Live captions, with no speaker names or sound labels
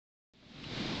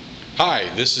Hi,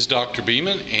 this is Dr.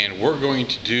 Beeman, and we're going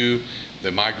to do the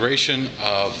migration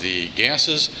of the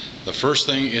gases. The first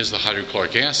thing is the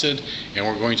hydrochloric acid, and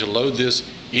we're going to load this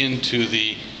into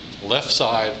the left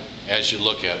side as you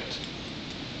look at it.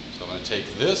 So I'm going to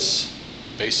take this,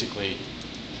 basically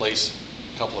place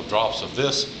a couple of drops of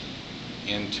this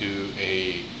into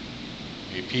a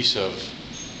piece of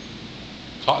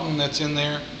cotton that's in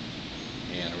there,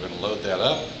 and we're going to load that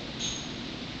up.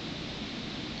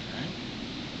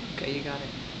 Okay, you got it.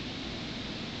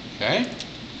 Okay,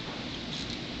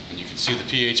 and you can see the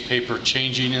pH paper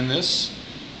changing in this.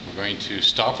 We're going to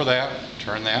stop for that,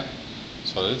 turn that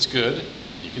so that it's good.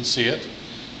 You can see it.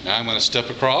 Now I'm going to step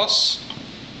across,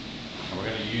 and we're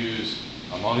going to use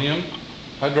ammonium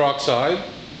hydroxide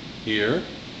here,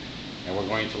 and we're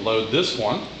going to load this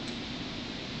one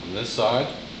on this side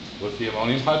with the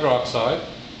ammonium hydroxide.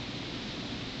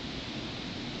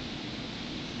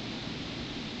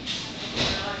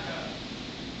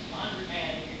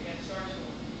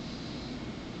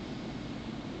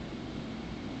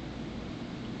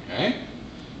 Okay,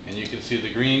 and you can see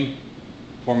the green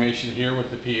formation here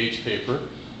with the pH paper.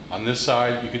 On this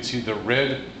side, you can see the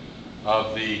red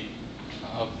of the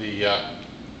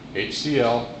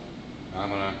HCl. I'm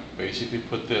going to basically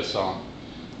put this on.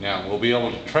 Now we'll be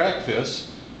able to track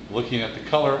this looking at the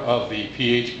color of the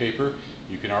pH paper.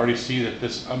 You can already see that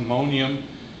this ammonium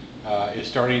is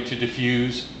starting to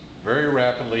diffuse very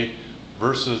rapidly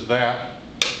versus that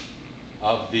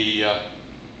of the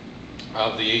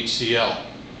HCl.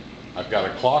 I've got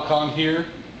a clock on here,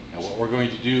 and what we're going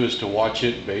to do is to watch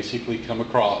it basically come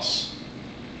across.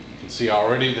 You can see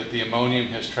already that the ammonium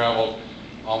has traveled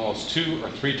almost 2 or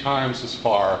 3 times as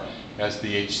far as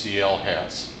the HCl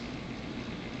has.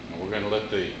 And we're going to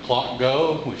let the clock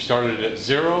go. We've started it at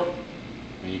 0,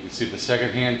 and you can see the second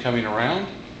hand coming around.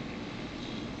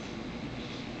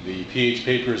 The pH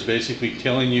paper is basically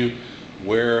telling you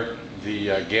where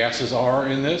the gases are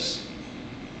in this.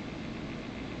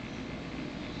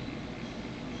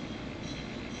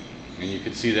 And you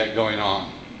can see that going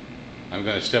on. I'm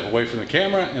going to step away from the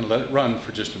camera and let it run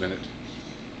for just a minute.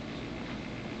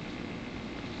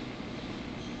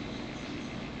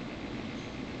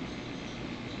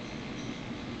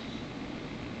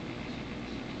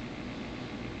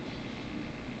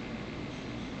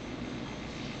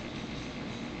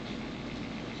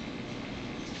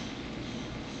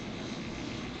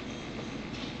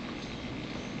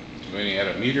 I'm going to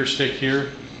add a meter stick here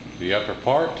to the upper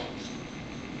part.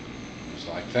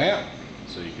 Like that,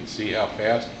 so you can see how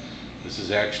fast this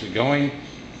is actually going. You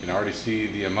can already see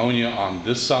the ammonia on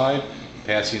this side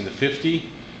passing the 50,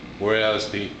 whereas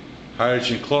the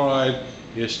hydrogen chloride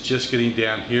is just getting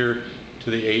down here to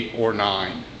the 8 or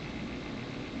 9.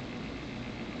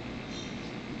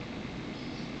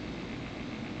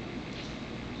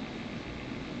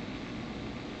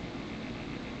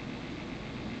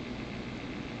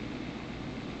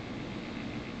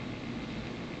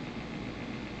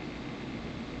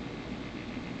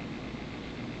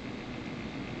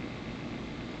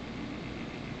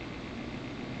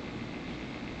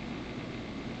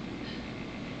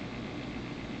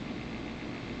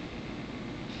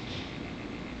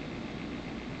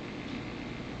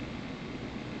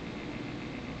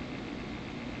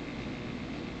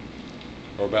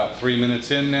 We're about 3 minutes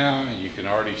in now, and you can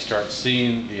already start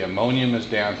seeing the ammonium is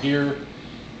down here,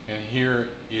 and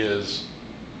here is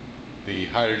the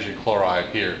hydrogen chloride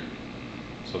here.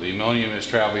 So the ammonium is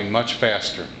traveling much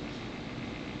faster.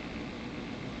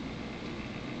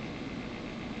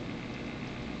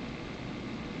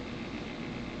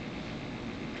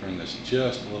 Turn this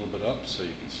just a little bit up so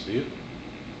you can see it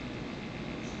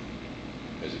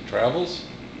as it travels.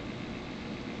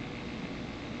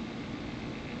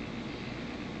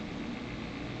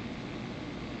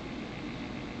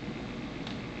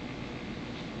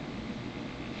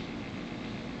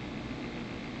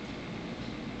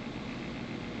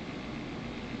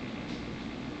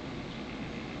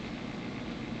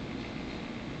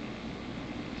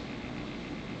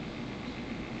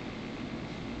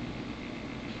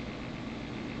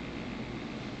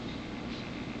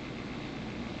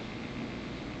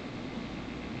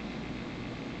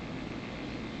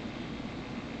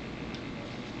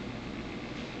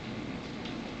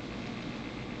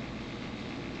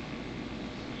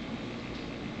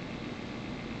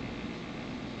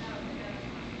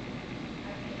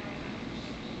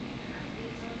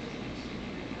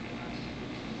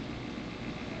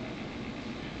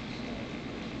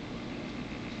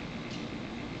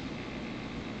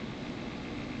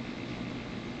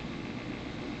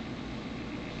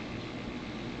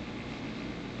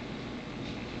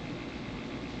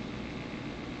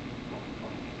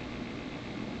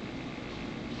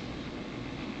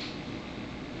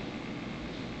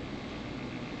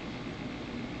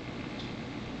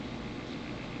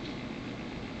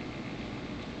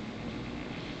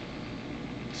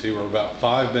 See, we're about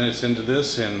 5 minutes into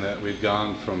this, and that we've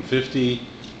gone from 50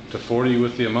 to 40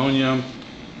 with the ammonium,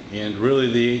 and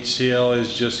really the HCl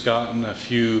has just gotten a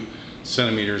few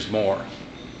centimeters more,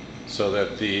 so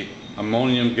that the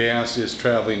ammonium gas is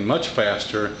traveling much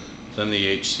faster than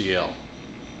the HCl.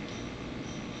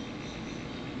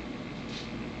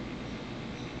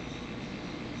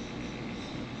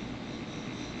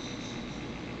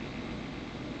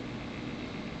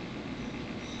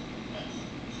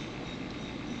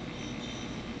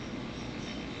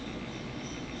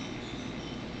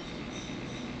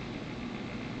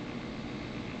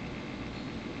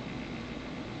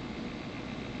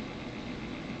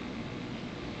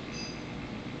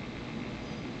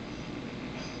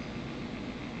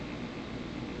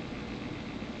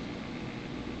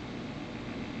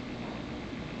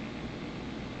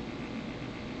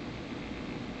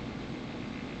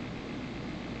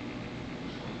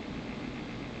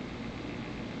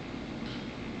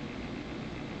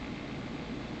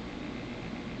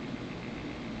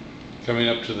 Coming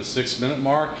up to the 6-minute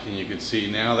mark, and you can see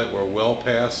now that we're well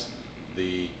past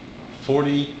the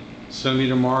 40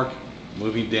 centimeter mark,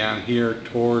 moving down here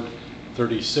toward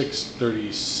 36,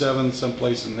 37,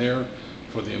 someplace in there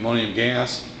for the ammonium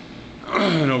gas.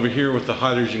 And over here with the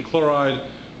hydrogen chloride,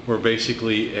 we're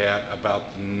basically at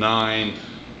about the 9,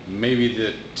 maybe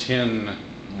the 10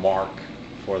 mark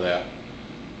for that.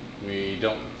 We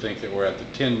don't think that we're at the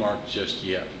 10 mark just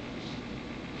yet.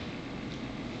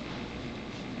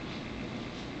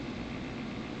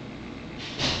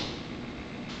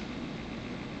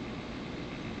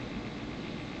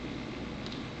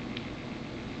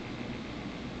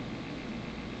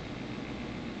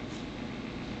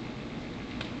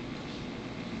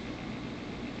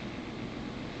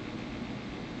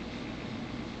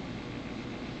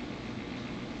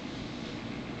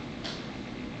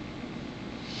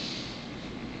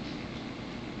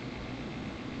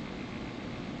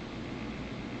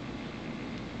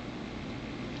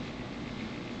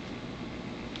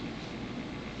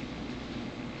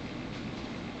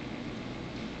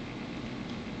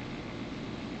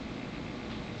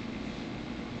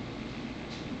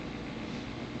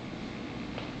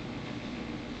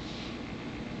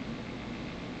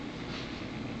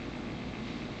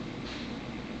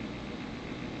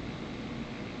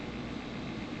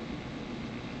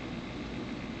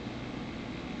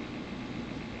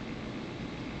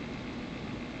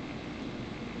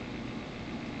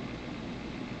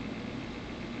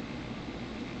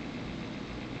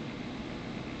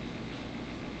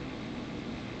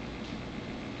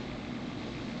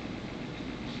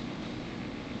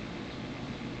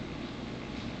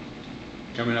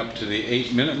 Coming up to the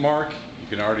 8-minute mark, you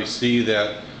can already see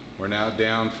that we're now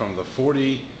down from the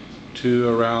 40 to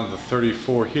around the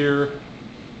 34 here,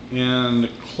 and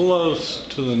close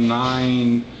to the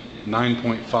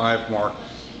 9.5 mark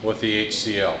with the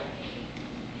HCl.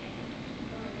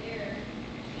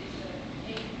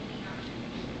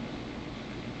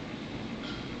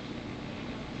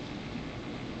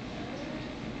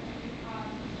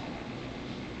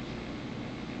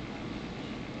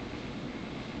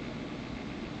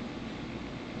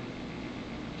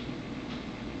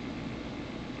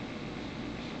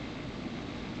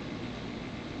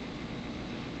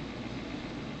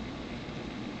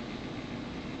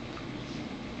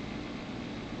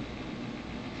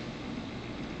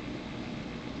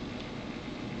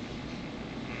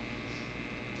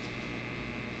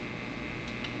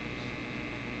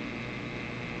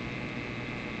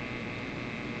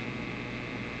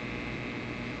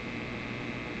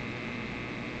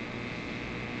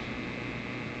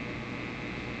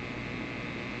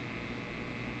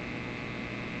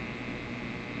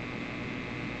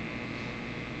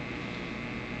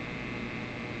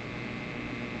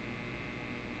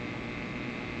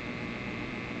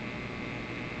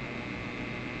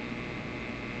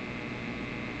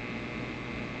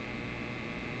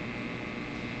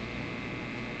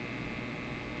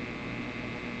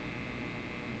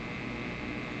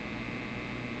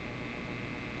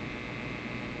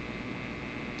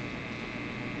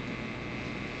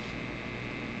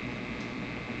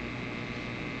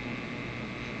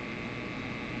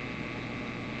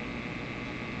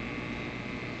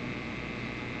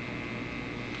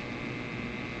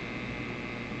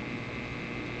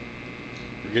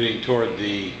 We're getting toward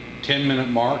the 10-minute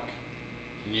mark,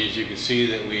 and as you can see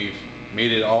that we've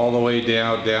made it all the way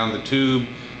down the tube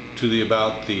to the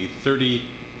about the 30,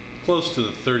 close to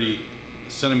the 30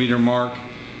 centimeter mark.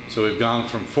 So we've gone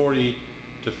from 40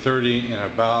 to 30 in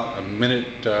about a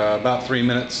minute, about 3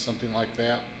 minutes, something like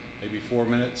that, maybe 4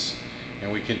 minutes.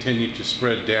 And we continue to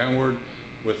spread downward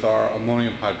with our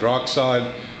ammonium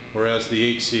hydroxide. whereas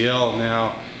the HCl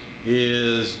now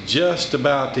is just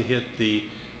about to hit the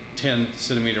 10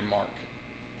 centimeter mark.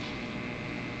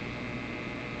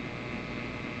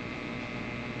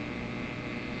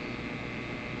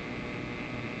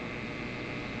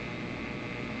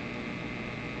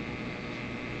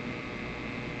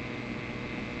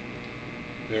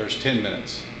 There's 10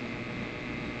 minutes.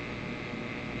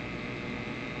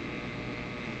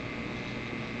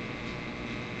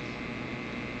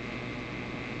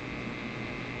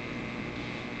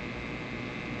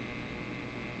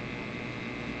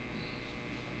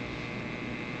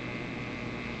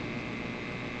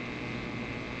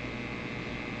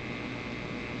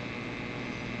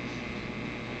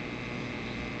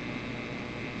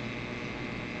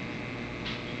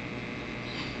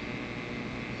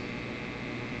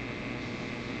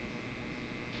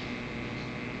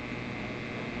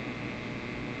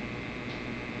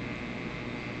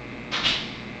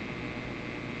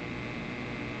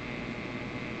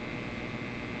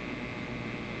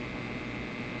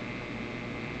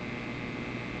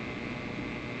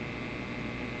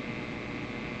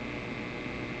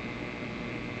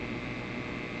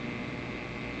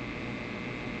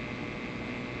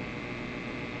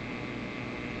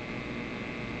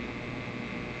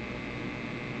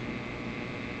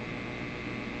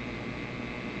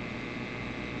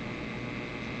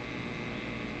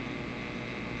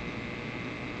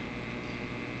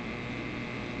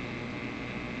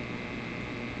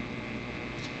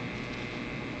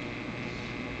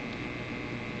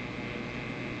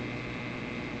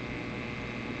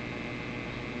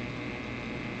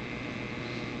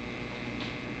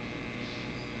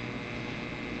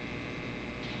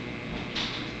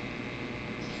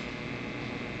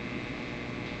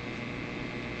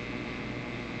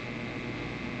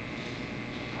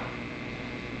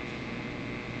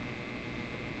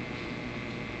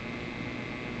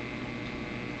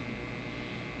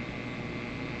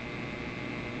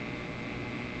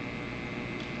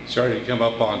 Starting to come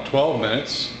up on 12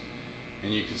 minutes,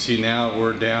 and you can see now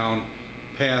we're down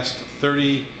past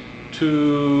 30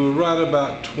 to right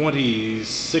about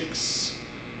 26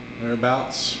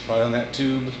 thereabouts, right on that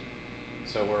tube.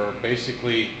 So we're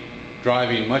basically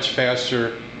driving much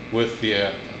faster with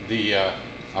the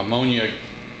ammonia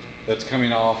that's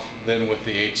coming off than with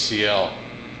the HCl.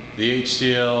 The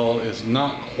HCl is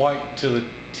not quite to the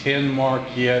 10 mark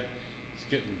yet. It's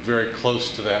getting very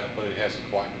close to that, but it hasn't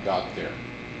quite got there.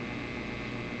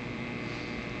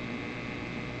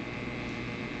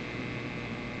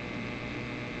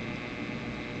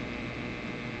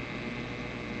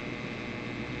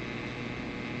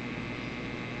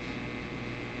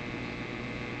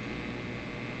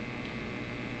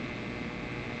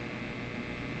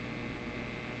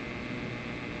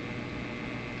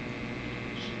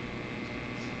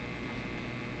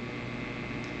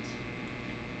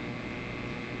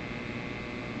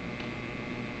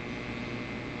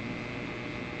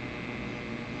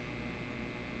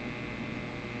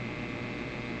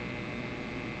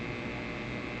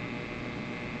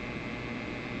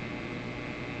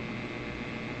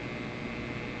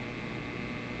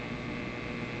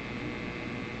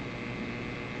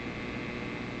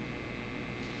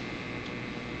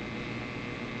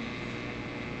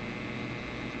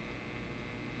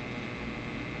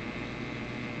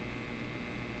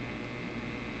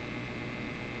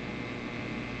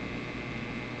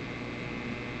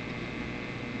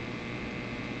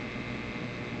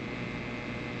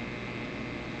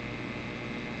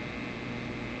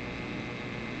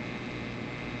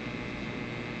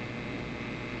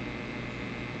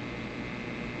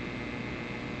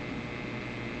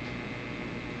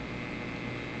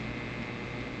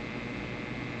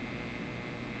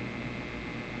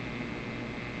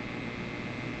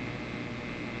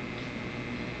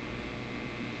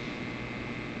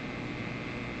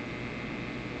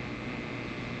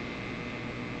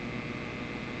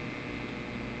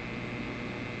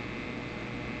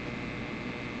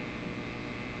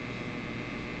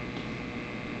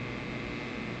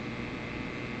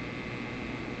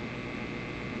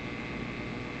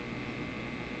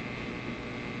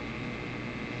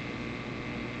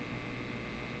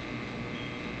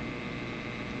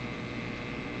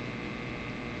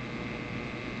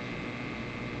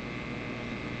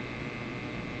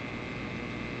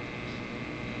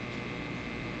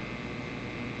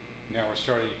 Now we're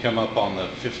starting to come up on the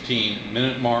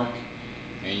 15-minute mark,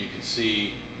 and you can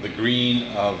see the green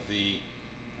of the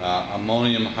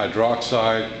ammonium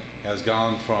hydroxide has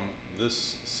gone from this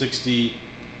 60,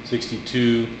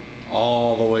 62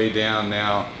 all the way down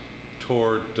now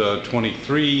toward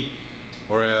 23,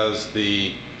 whereas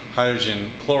the hydrogen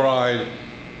chloride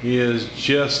is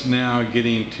just now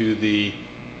getting to the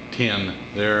 10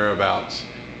 thereabouts,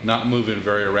 not moving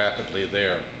very rapidly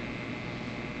there.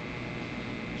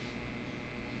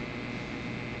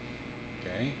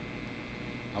 Okay,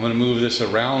 I'm going to move this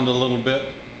around a little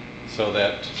bit so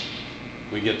that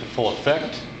we get the full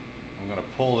effect. I'm going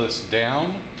to pull this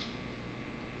down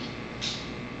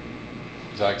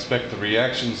because I expect the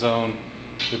reaction zone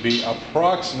to be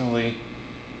approximately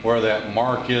where that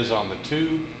mark is on the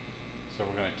tube. So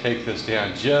we're going to take this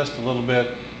down just a little bit,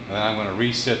 and then I'm going to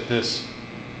reset this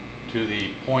to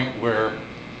the point where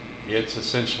it's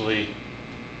essentially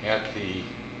at the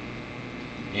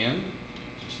end,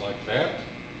 just like that.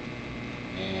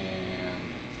 And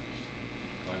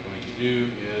what I'm going to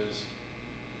do is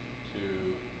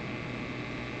to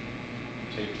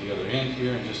take the other end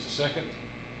here in just a second.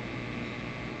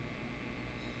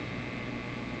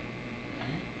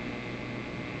 Okay.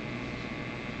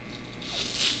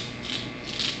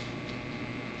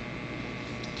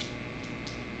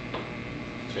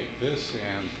 Take this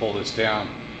and pull this down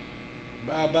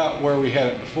about where we had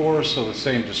it before, so the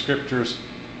same descriptors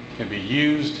can be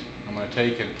used. I'm going to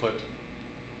take and put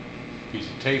a piece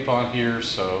of tape on here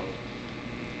so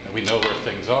that we know where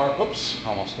things are. Oops,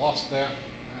 almost lost that.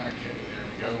 Okay, there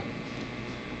we go.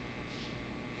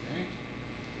 Okay.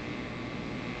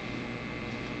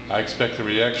 I expect the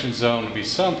reaction zone to be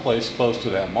someplace close to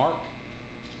that mark.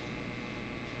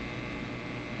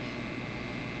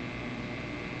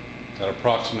 That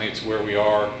approximates where we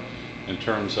are in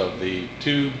terms of the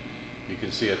tube. You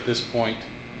can see at this point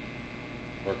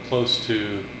we're close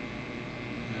to,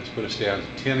 let's put us down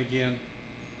to 10 again,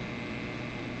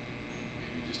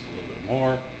 maybe just a little bit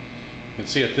more. You can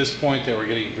see at this point that we're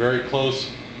getting very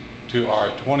close to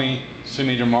our 20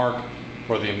 centimeter mark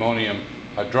for the ammonium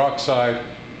hydroxide,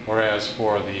 whereas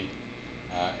for the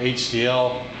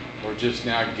HCl we're just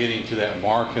now getting to that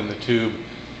mark in the tube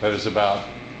that is about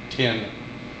 10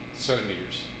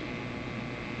 centimeters.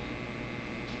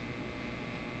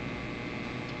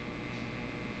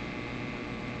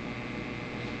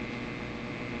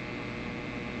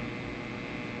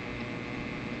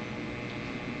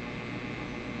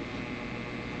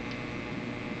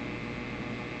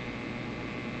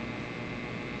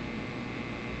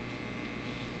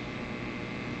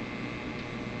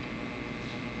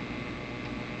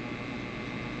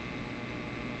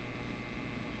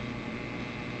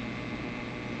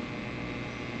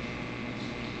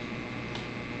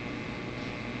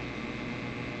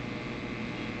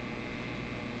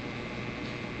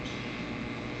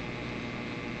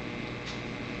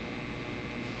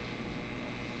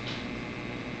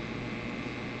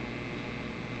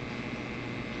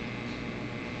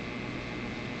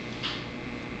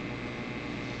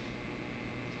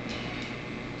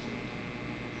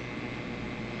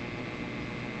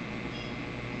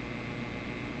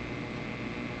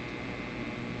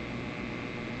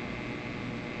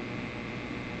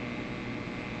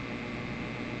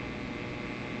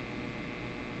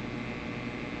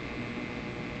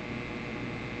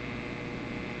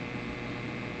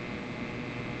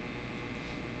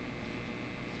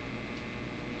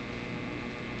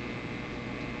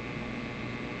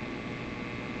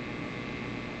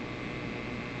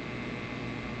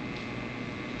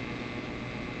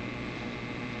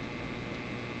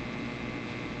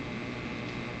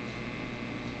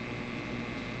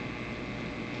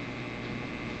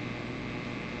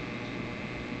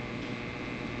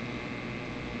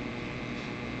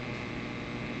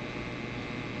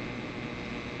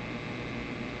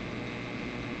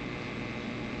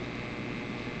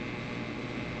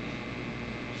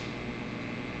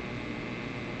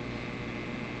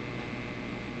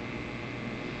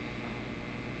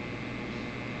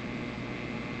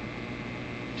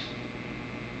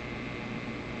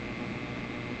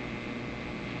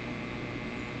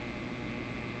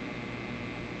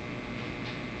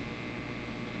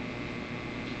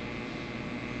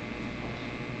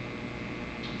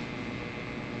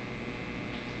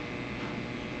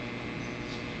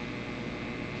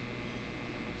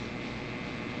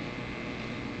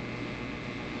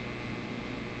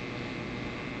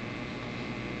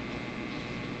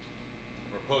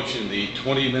 We're approaching the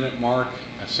 20-minute mark.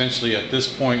 Essentially at this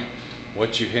point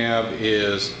what you have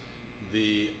is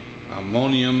the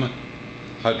ammonium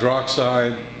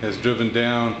hydroxide has driven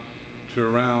down to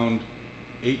around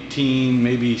 18,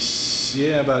 maybe,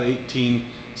 yeah, about 18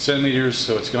 centimeters.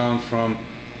 So it's gone from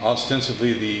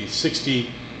ostensibly the 60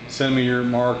 centimeter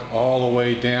mark all the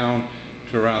way down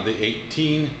to around the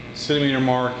 18 centimeter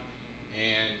mark,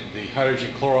 and the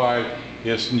hydrogen chloride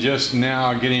is just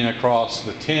now getting across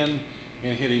the 10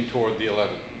 and hitting toward the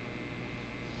 11.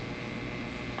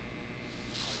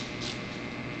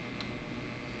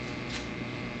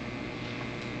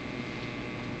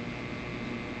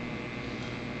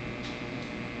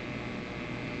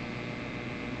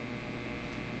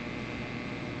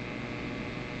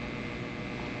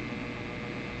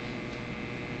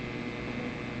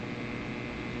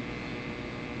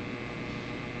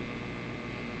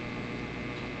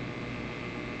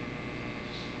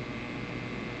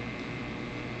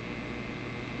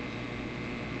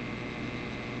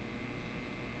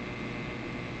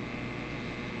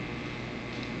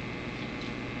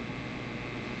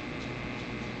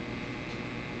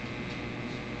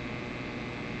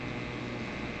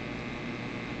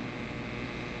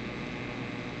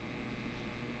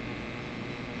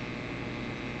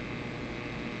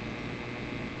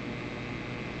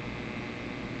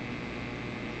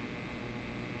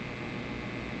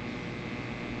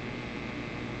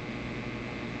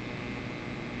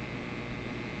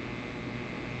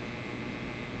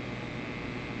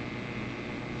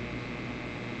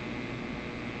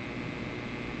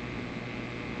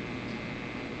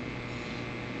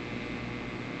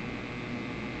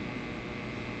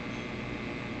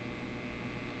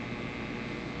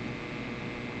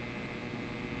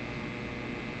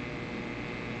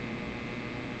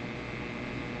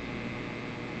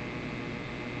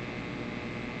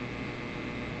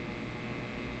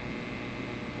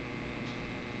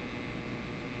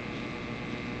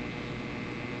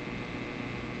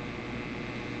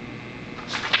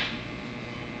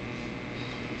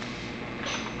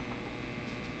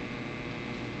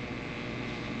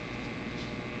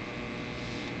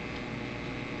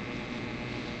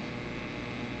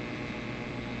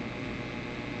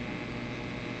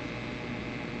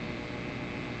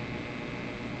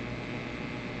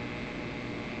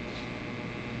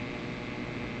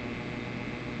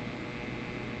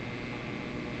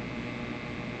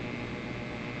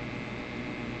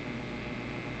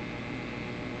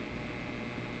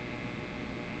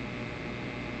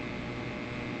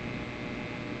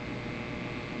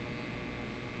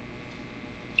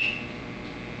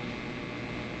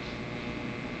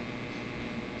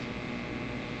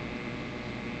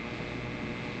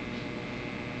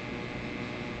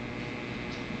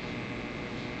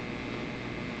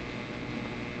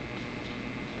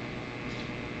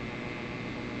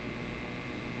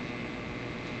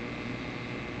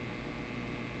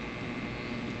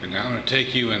 Now I'm going to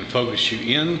take you and focus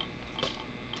you in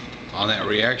on that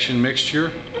reaction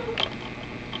mixture.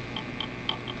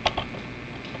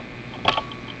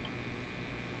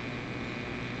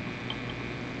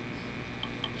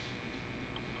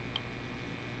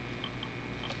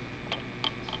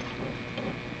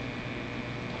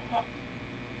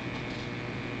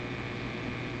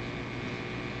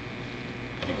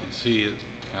 You can see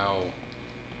how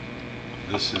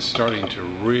this is starting to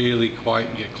really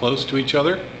quite get close to each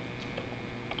other.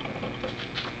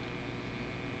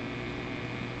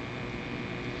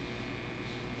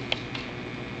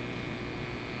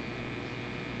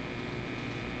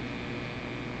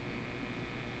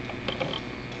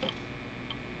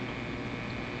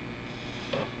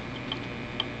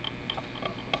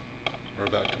 We're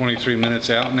about 23 minutes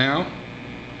out now.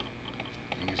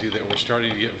 You can see that we're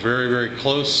starting to get very, very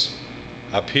close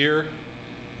up here.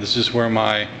 This is where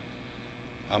my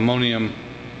ammonium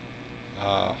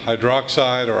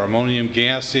hydroxide or ammonium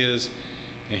gas is,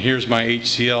 and here's my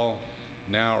HCl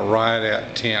now right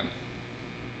at 10.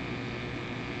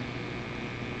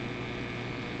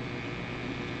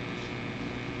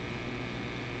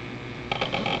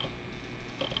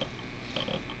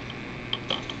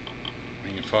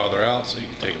 Bring it farther out so you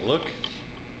can take a look.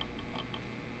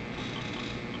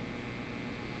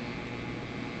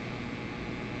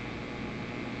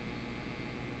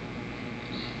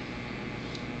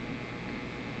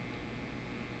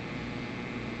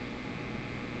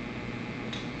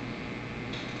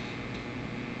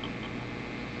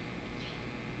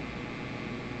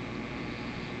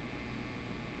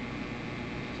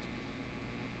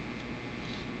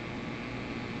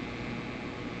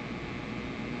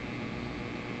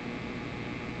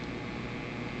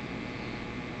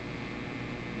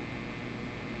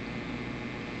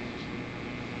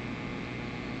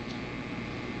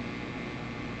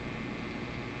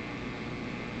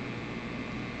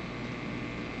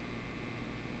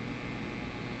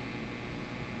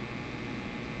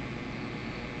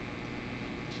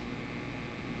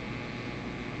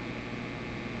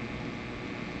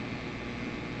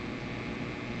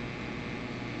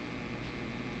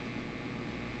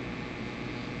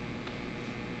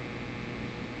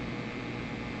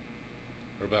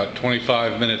 We're about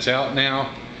 25 minutes out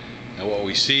now, and what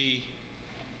we see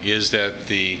is that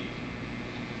the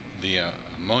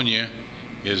ammonia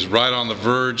is right on the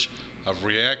verge of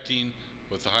reacting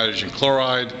with the hydrogen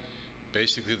chloride.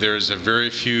 Basically, there's a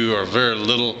very few or very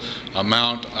little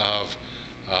amount of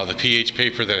the pH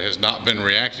paper that has not been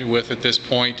reacted with at this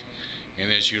point.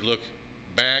 And as you look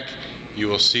back, you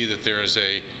will see that there is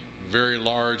a very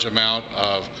large amount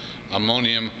of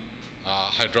ammonium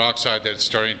hydroxide that's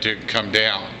starting to come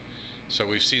down. So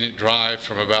we've seen it drive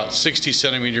from about 60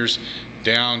 centimeters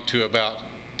down to about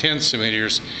 10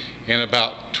 centimeters in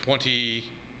about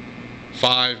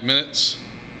 25 minutes.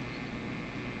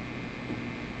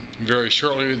 Very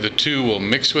shortly the two will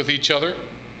mix with each other.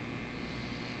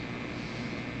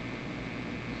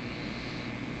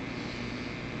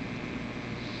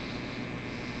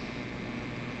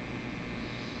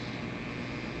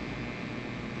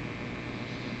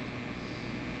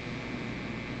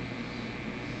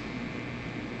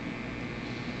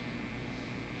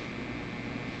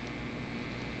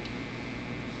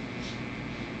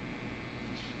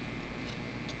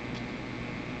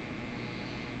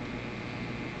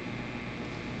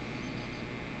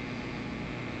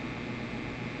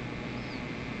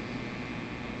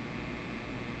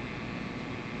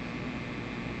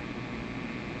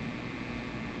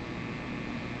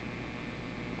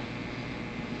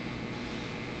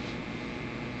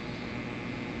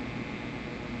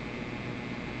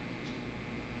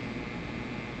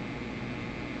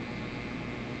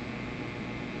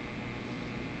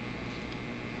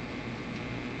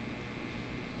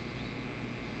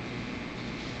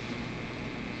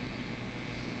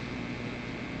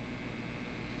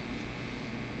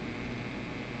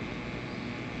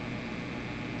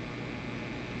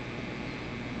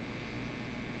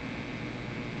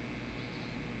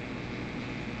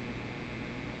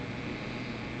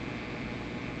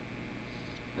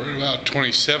 We're at about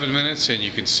 27 minutes, and you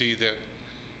can see that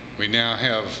we now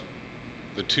have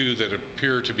the two that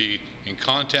appear to be in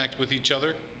contact with each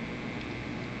other.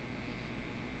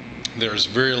 There's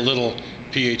very little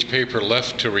pH paper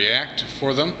left to react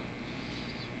for them.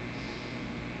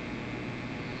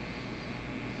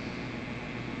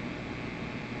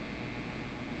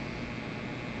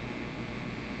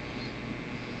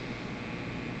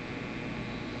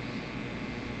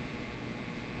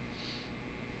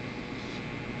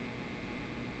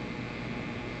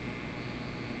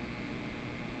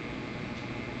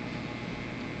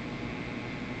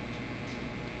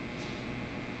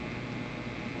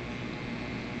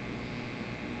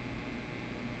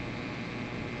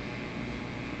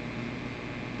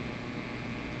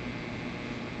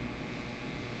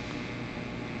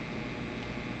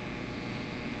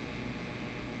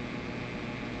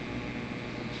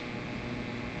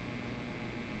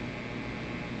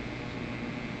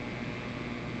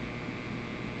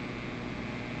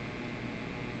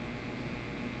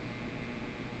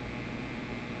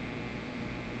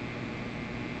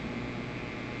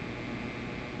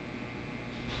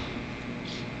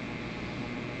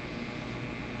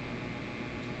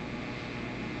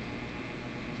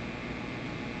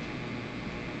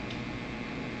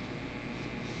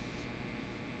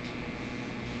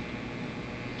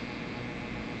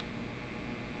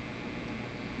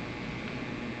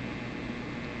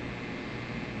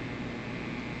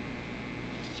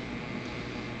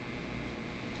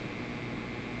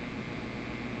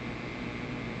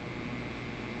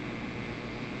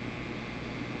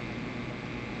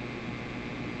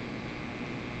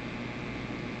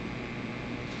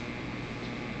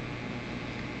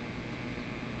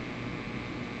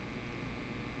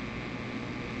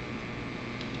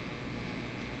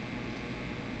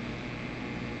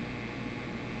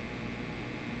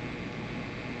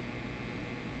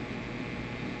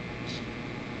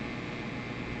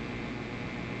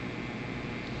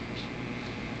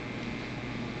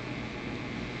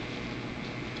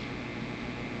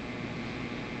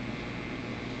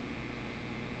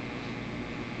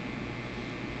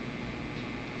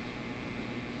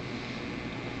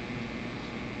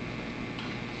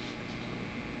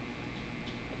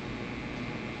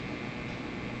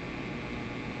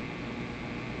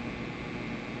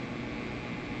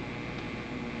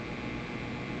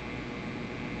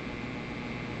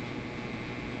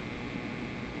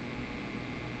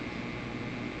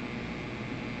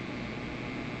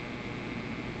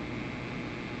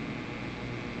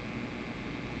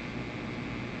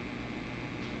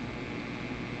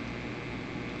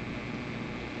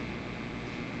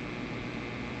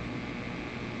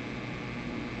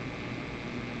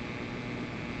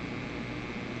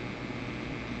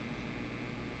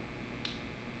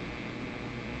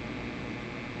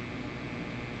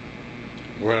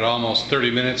 We're at almost 30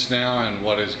 minutes now, and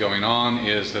what is going on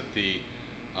is that the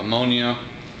ammonia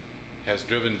has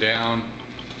driven down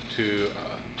to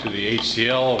the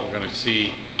HCl. We're going to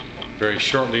see very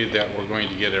shortly that we're going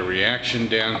to get a reaction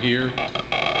down here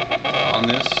on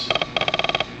this.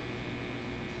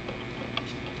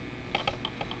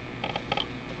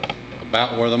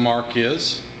 About where the mark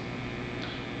is.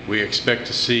 We expect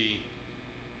to see,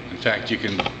 in fact you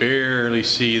can barely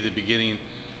see the beginning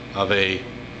of a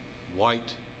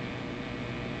white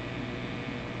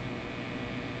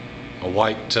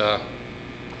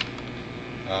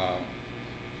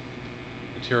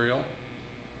material,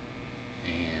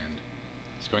 and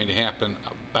it's going to happen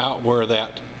about where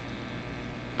that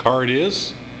card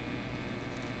is.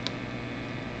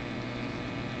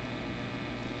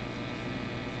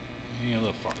 And a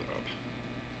little farther up.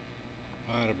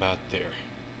 Right about there.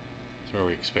 That's where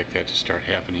we expect that to start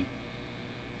happening.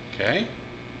 Okay.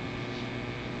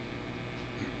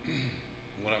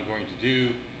 What I'm going to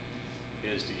do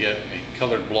is to get a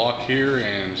colored block here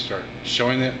and start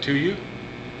showing that to you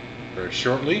very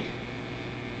shortly.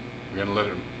 We're going to let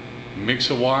it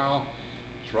mix a while.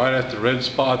 It's right at the red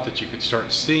spot that you can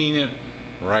start seeing it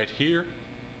right here.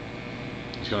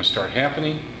 It's going to start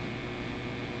happening.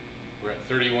 We're at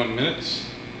 31 minutes.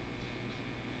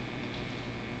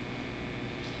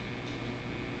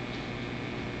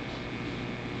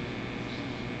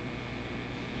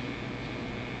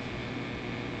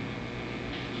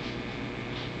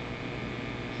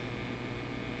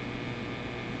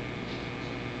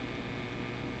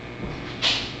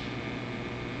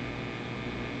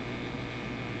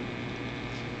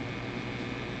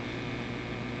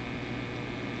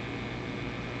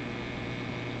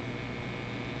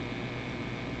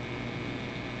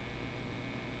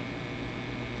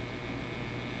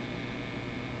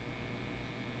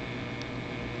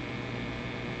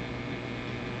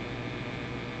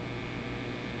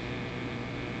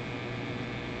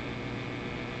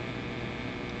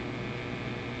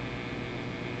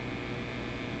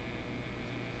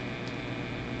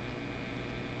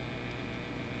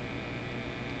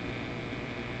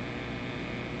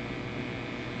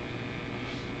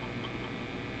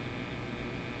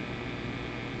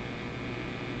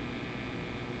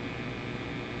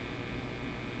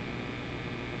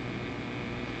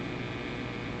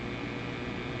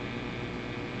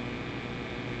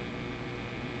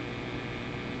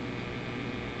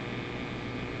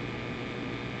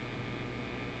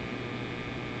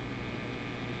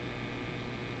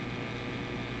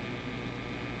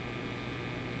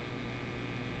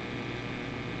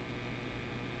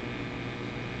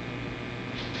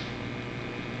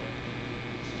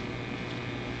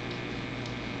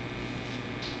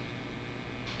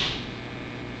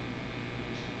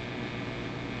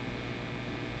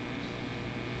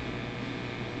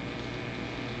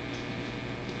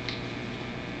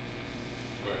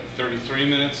 We're at 33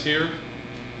 minutes here.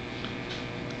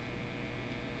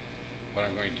 What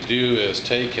I'm going to do is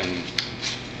take and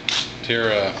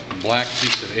tear a black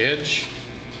piece of edge.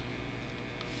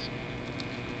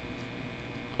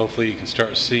 Hopefully you can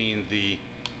start seeing the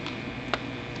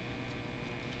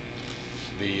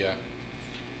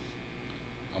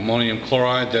ammonium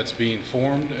chloride that's being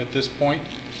formed at this point.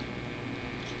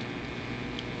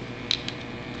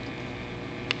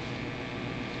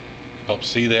 Help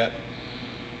see that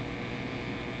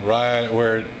right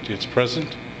where it's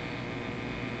present.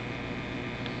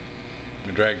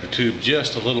 We drag the tube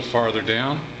just a little farther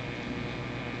down.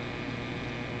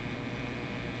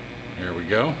 There we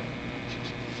go.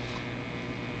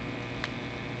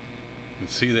 You can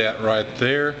see that right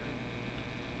there,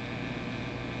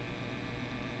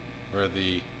 where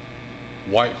the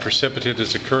white precipitate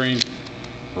is occurring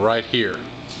right here.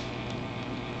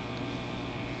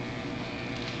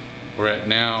 We're at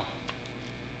now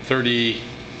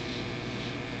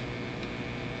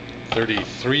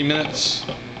 33 minutes.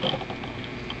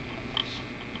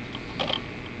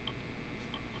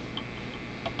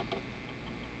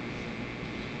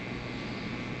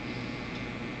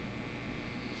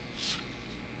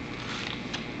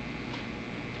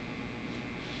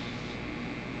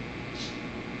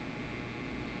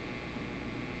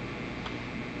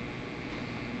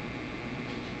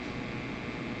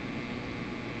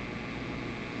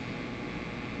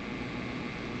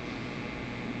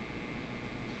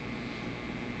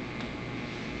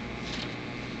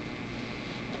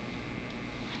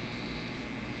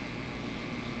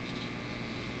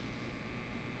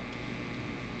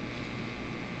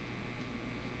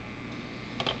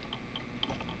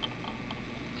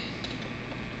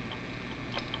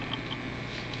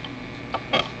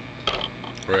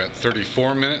 We're at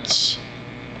 34 minutes.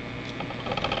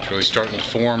 really starting to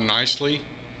form nicely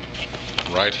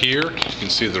right here. You can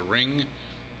see the ring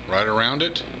right around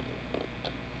it.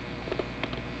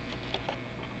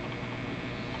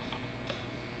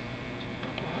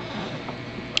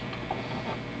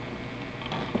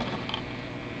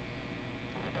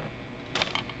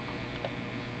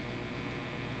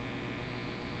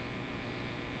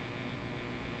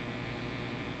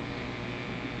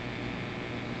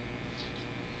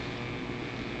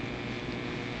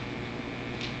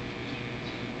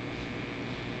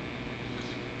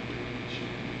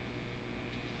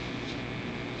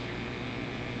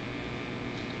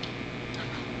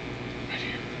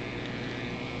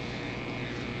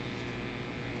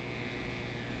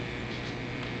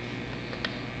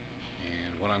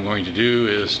 And what I'm going to do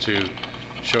is to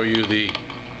show you the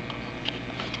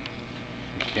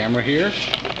camera here.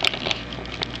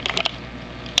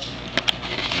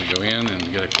 I'm going to go in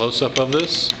and get a close-up of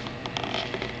this.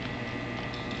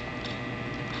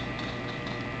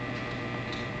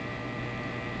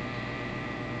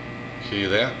 See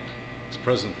that? It's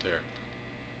present there.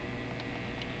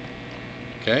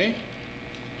 Okay?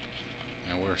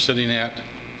 And we're sitting at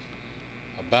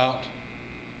about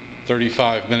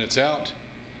 35 minutes out,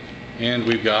 and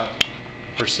we've got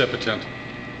precipitant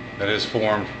that has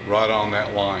formed right on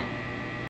that line.